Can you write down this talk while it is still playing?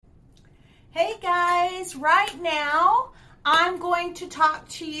Hey guys, right now I'm going to talk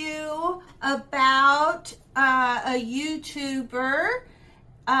to you about a YouTuber.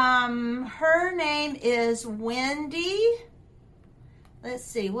 Her name is Wendy. Let's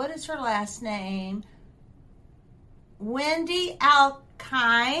see, what is her last name? Wendy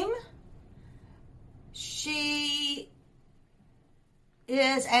Alkime. She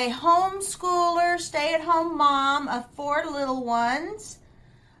is a homeschooler, stay-at-home mom of 4 little ones.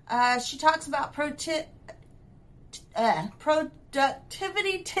 She talks about productivity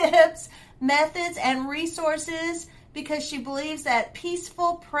tips, methods, and resources because she believes that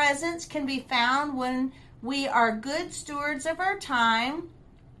peaceful presence can be found when we are good stewards of our time.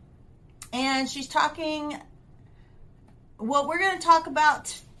 And she's talking, what we're going to talk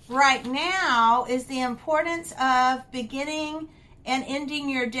about right now is the importance of beginning and ending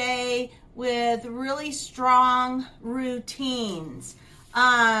your day with really strong routines.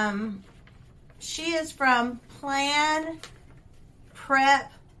 She is from Plan,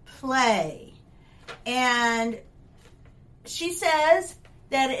 Prep, Play. And she says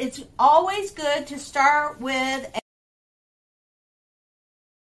that it's always good to start with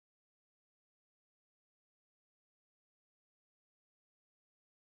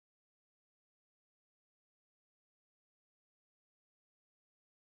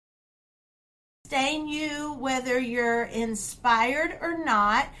sustain you whether you're inspired or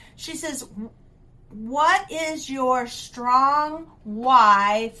not. She says, what is your strong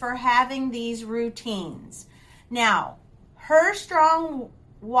why for having these routines? Now, her strong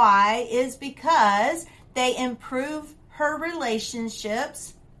why is because they improve her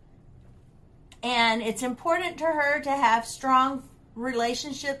relationships, and it's important to her to have strong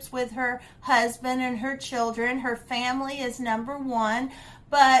relationships with her husband and her children. Her family is number one,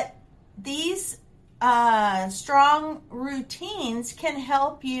 but these strong routines can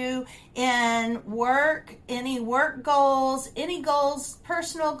help you in work, any work goals, any goals,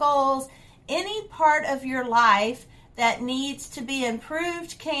 personal goals, any part of your life that needs to be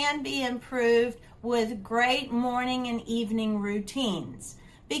improved can be improved with great morning and evening routines,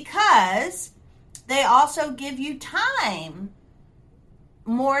 because they also give you time,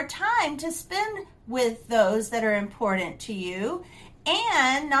 more time to spend with those that are important to you.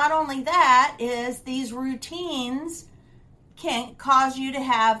 And not only that, is these routines can cause you to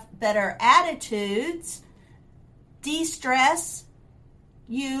have better attitudes, de-stress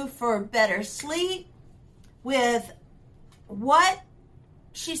you for better sleep. With what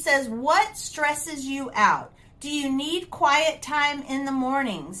she says, what stresses you out? Do you need quiet time in the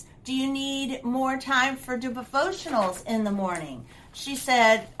mornings? Do you need more time for devotionals in the morning? She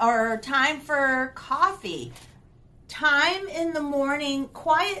said, or time for coffee. Time in the morning,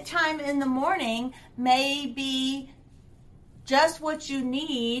 quiet time in the morning may be just what you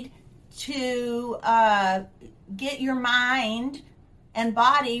need to get your mind and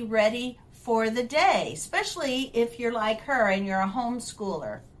body ready for the day, especially if you're like her and you're a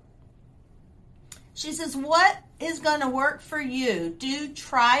homeschooler. She says, what is going to work for you? Do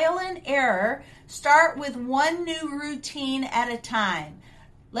trial and error. Start with one new routine at a time.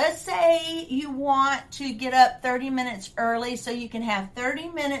 Let's say you want to get up 30 minutes early so you can have 30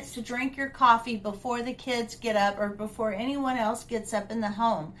 minutes to drink your coffee before the kids get up or before anyone else gets up in the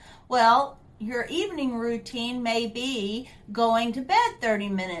home. Well, your evening routine may be going to bed 30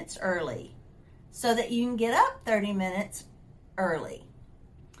 minutes early so that you can get up 30 minutes early.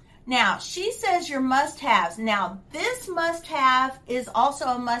 Now, she says your must-haves. Now, this must-have is also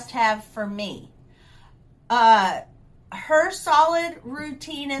a must-have for me. Her solid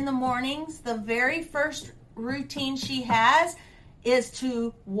routine in the mornings, the very first routine she has is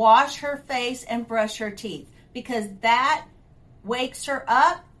to wash her face and brush her teeth, because that wakes her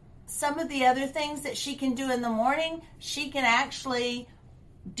up. Some of the other things that she can do in the morning, she can actually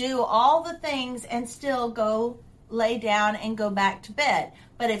do all the things and still go lay down and go back to bed.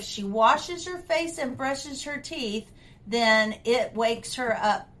 But if she washes her face and brushes her teeth, then it wakes her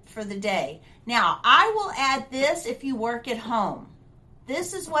up for the day. Now, I will add this if you work at home.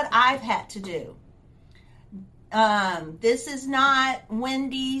 This is what I've had to do. This is not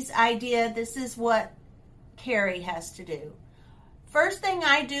Wendy's idea. This is what Carrie has to do. First thing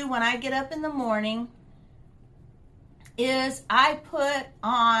I do when I get up in the morning is I put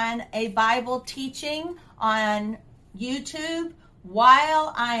on a Bible teaching on YouTube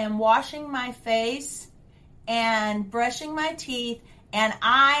while I am washing my face and brushing my teeth. And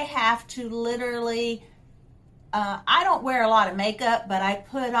I have to literally, I don't wear a lot of makeup, but I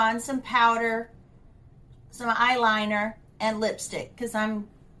put on some powder, some eyeliner, and lipstick, because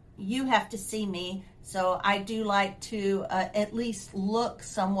you have to see me. So I do like to at least look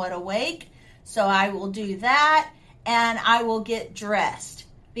somewhat awake. So I will do that, and I will get dressed.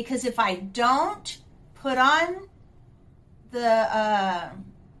 Because if I don't put on the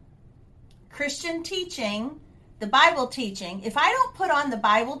Christian teaching, the Bible teaching, if I don't put on the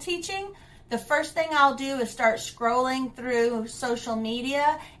Bible teaching, the first thing I'll do is start scrolling through social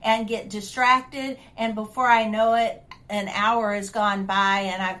media and get distracted, and before I know it, an hour has gone by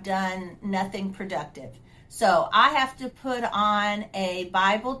and I've done nothing productive. So I have to put on a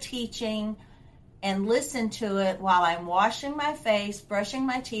Bible teaching and listen to it while I'm washing my face, brushing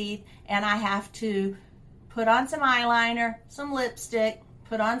my teeth, and I have to put on some eyeliner, some lipstick,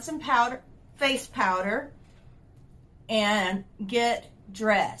 put on some powder, face powder, and get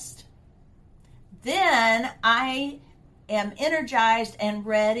dressed. Then I am energized and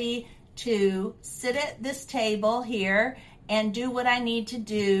ready to sit at this table here and do what I need to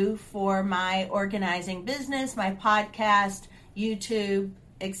do for my organizing business, my podcast, YouTube,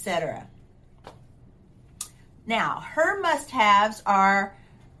 etc. Now, her must-haves are,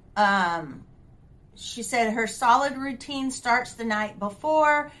 she said her solid routine starts the night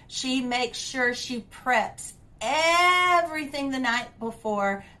before. She makes sure she preps everything the night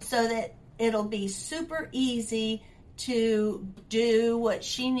before so that it'll be super easy to do what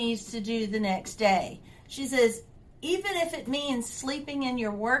she needs to do the next day. She says, even if it means sleeping in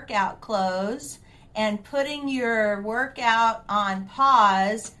your workout clothes and putting your workout on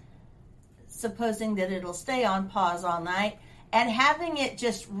pause, supposing that it'll stay on pause all night, and having it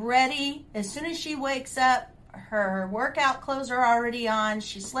just ready as soon as she wakes up, her workout clothes are already on,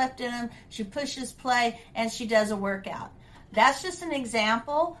 she slept in them, she pushes play, and she does a workout. That's just an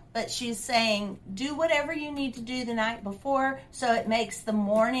example, but she's saying do whatever you need to do the night before so it makes the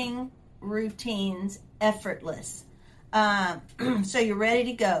morning routines effortless. So you're ready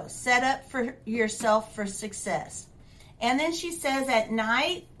to go. Set up for yourself for success. And then she says at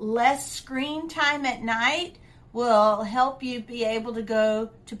night, less screen time at night will help you be able to go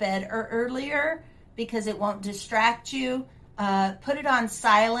to bed earlier because it won't distract you. Put it on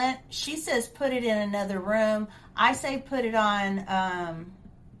silent. She says put it in another room. I say put it on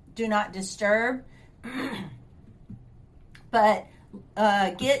do not disturb. But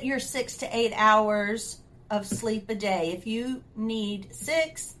get your 6 to 8 hours of sleep a day. If you need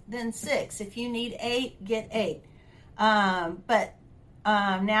 6, then 6. If you need 8, get 8.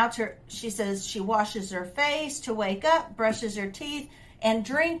 She says she washes her face to wake up, brushes her teeth, and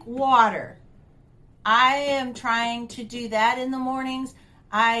drink water. I am trying to do that in the mornings.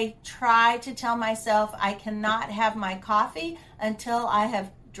 I try to tell myself I cannot have my coffee until I have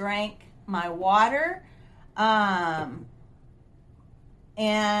drank my water. And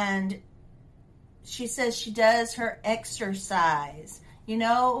she says she does her exercise. You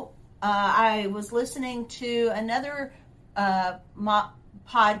know, I was listening to another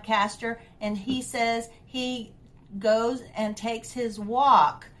podcaster, and he says he goes and takes his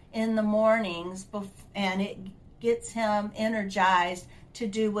walk in the mornings, and it gets him energized to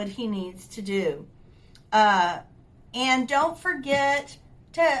do what he needs to do. And don't forget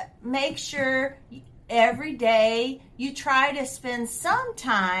to make sure every day you try to spend some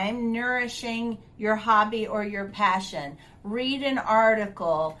time nourishing your hobby or your passion. Read an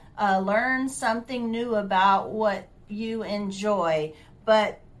article, learn something new about what you enjoy,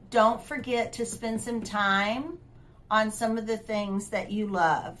 but don't forget to spend some time on some of the things that you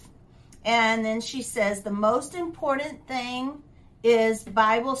love. And then she says the most important thing is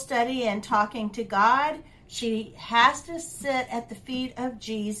Bible study and talking to God. She has to sit at the feet of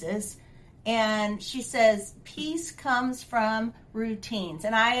Jesus. And she says peace comes from routines.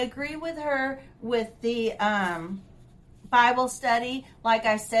 And I agree with her with the Bible study. Like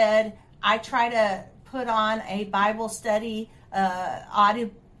I said, I try to put on a Bible study,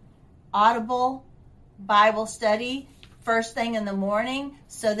 audible Bible study first thing in the morning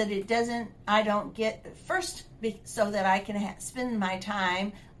so that I don't get first, so that I can spend my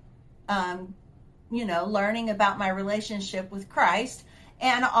time, learning about my relationship with Christ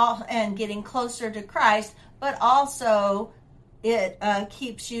and getting closer to Christ, but also it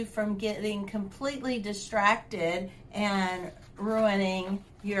keeps you from getting completely distracted and ruining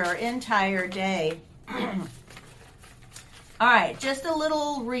your entire day. All right, just a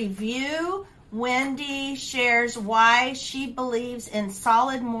little review. Wendy shares why she believes in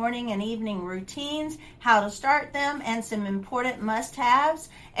solid morning and evening routines, how to start them, and some important must-haves.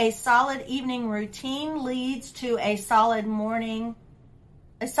 A solid evening routine leads to a solid morning.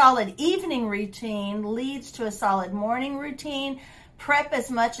 A solid evening routine leads to a solid morning routine. Prep as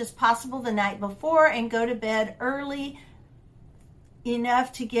much as possible the night before and go to bed early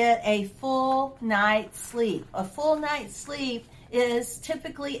enough to get a full night's sleep. A full night's sleep is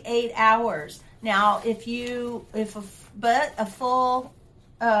typically 8 hours. Now, but a full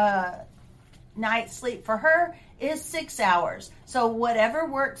night's sleep for her is 6 hours. So whatever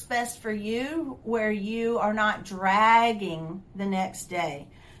works best for you, where you are not dragging the next day.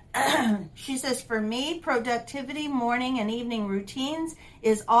 She says, for me, productivity, morning and evening routines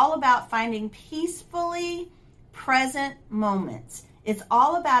is all about finding peacefully present moments. It's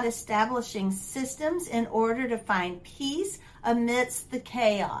all about establishing systems in order to find peace amidst the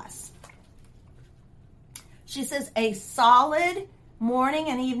chaos. She says, a solid morning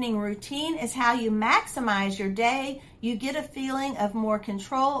and evening routine is how you maximize your day. You get a feeling of more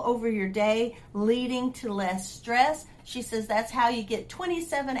control over your day, leading to less stress. She says that's how you get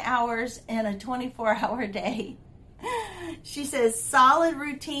 27 hours in a 24-hour day. She says solid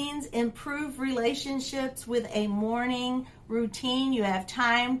routines improve relationships. With a morning routine, you have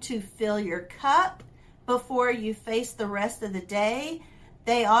time to fill your cup before you face the rest of the day.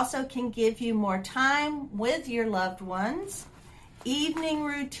 They also can give you more time with your loved ones. Evening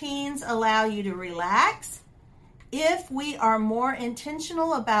routines allow you to relax. If we are more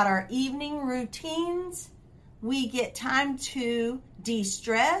intentional about our evening routines, we get time to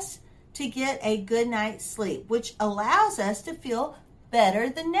de-stress, to get a good night's sleep, which allows us to feel better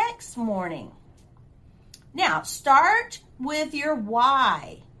the next morning. Now, start with your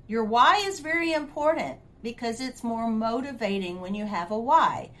why. Your why is very important because it's more motivating when you have a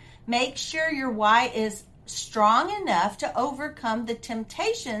why. Make sure your why is strong enough to overcome the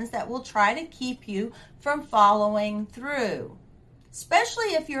temptations that will try to keep you from following through.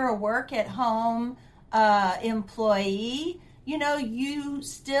 Especially if you're a work-at-home employee, you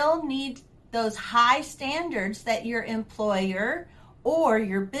still need those high standards that your employer or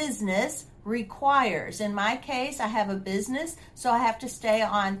your business requires. In my case, I have a business, so I have to stay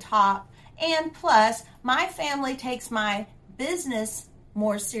on top. And plus, my family takes my business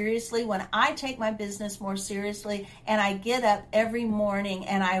more seriously when I take my business more seriously, and I get up every morning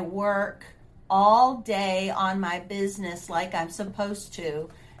and I work all day on my business like I'm supposed to.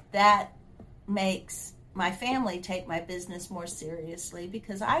 That makes my family take my business more seriously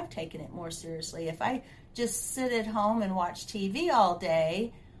because I've taken it more seriously. If I just sit at home and watch TV all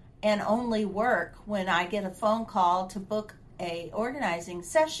day and only work when I get a phone call to book a organizing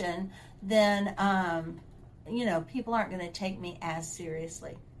session, then people aren't going to take me as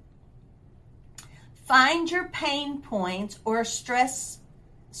seriously. Find your pain points or stress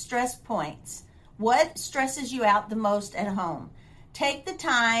points. What stresses you out the most at home? Take the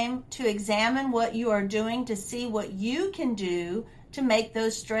time to examine what you are doing to see what you can do to make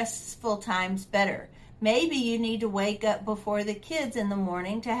those stressful times better. Maybe you need to wake up before the kids in the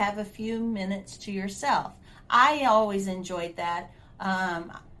morning to have a few minutes to yourself. I always enjoyed that.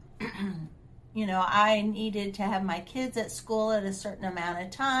 I needed to have my kids at school at a certain amount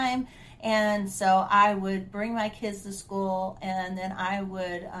of time, and so I would bring my kids to school, and then I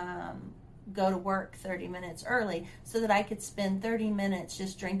would go to work 30 minutes early so that I could spend 30 minutes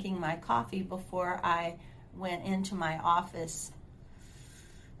just drinking my coffee before I went into my office.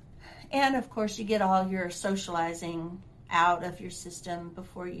 And of course, you get all your socializing out of your system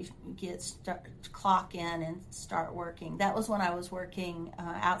before you clock in and start working. That was when I was working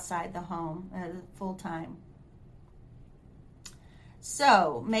outside the home full time.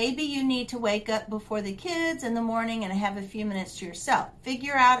 So maybe you need to wake up before the kids in the morning and have a few minutes to yourself.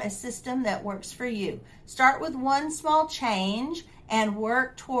 Figure out a system that works for you. Start with one small change and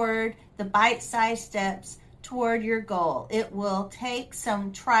work toward the bite-sized steps toward your goal. It will take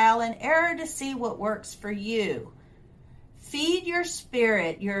some trial and error to see what works for you. Feed your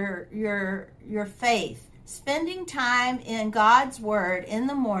spirit, your faith. Spending time in God's Word in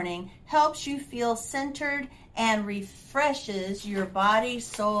the morning helps you feel centered and refreshes your body,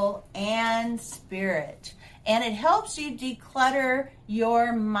 soul, and spirit. And it helps you declutter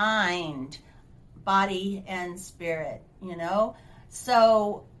your mind, body, and spirit,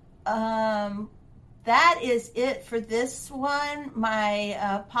 So that is it for this one.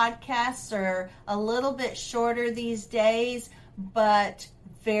 My podcasts are a little bit shorter these days, but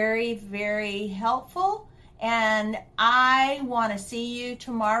very, very helpful. And I want to see you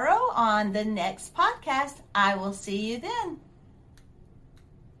tomorrow on the next podcast. I will see you then.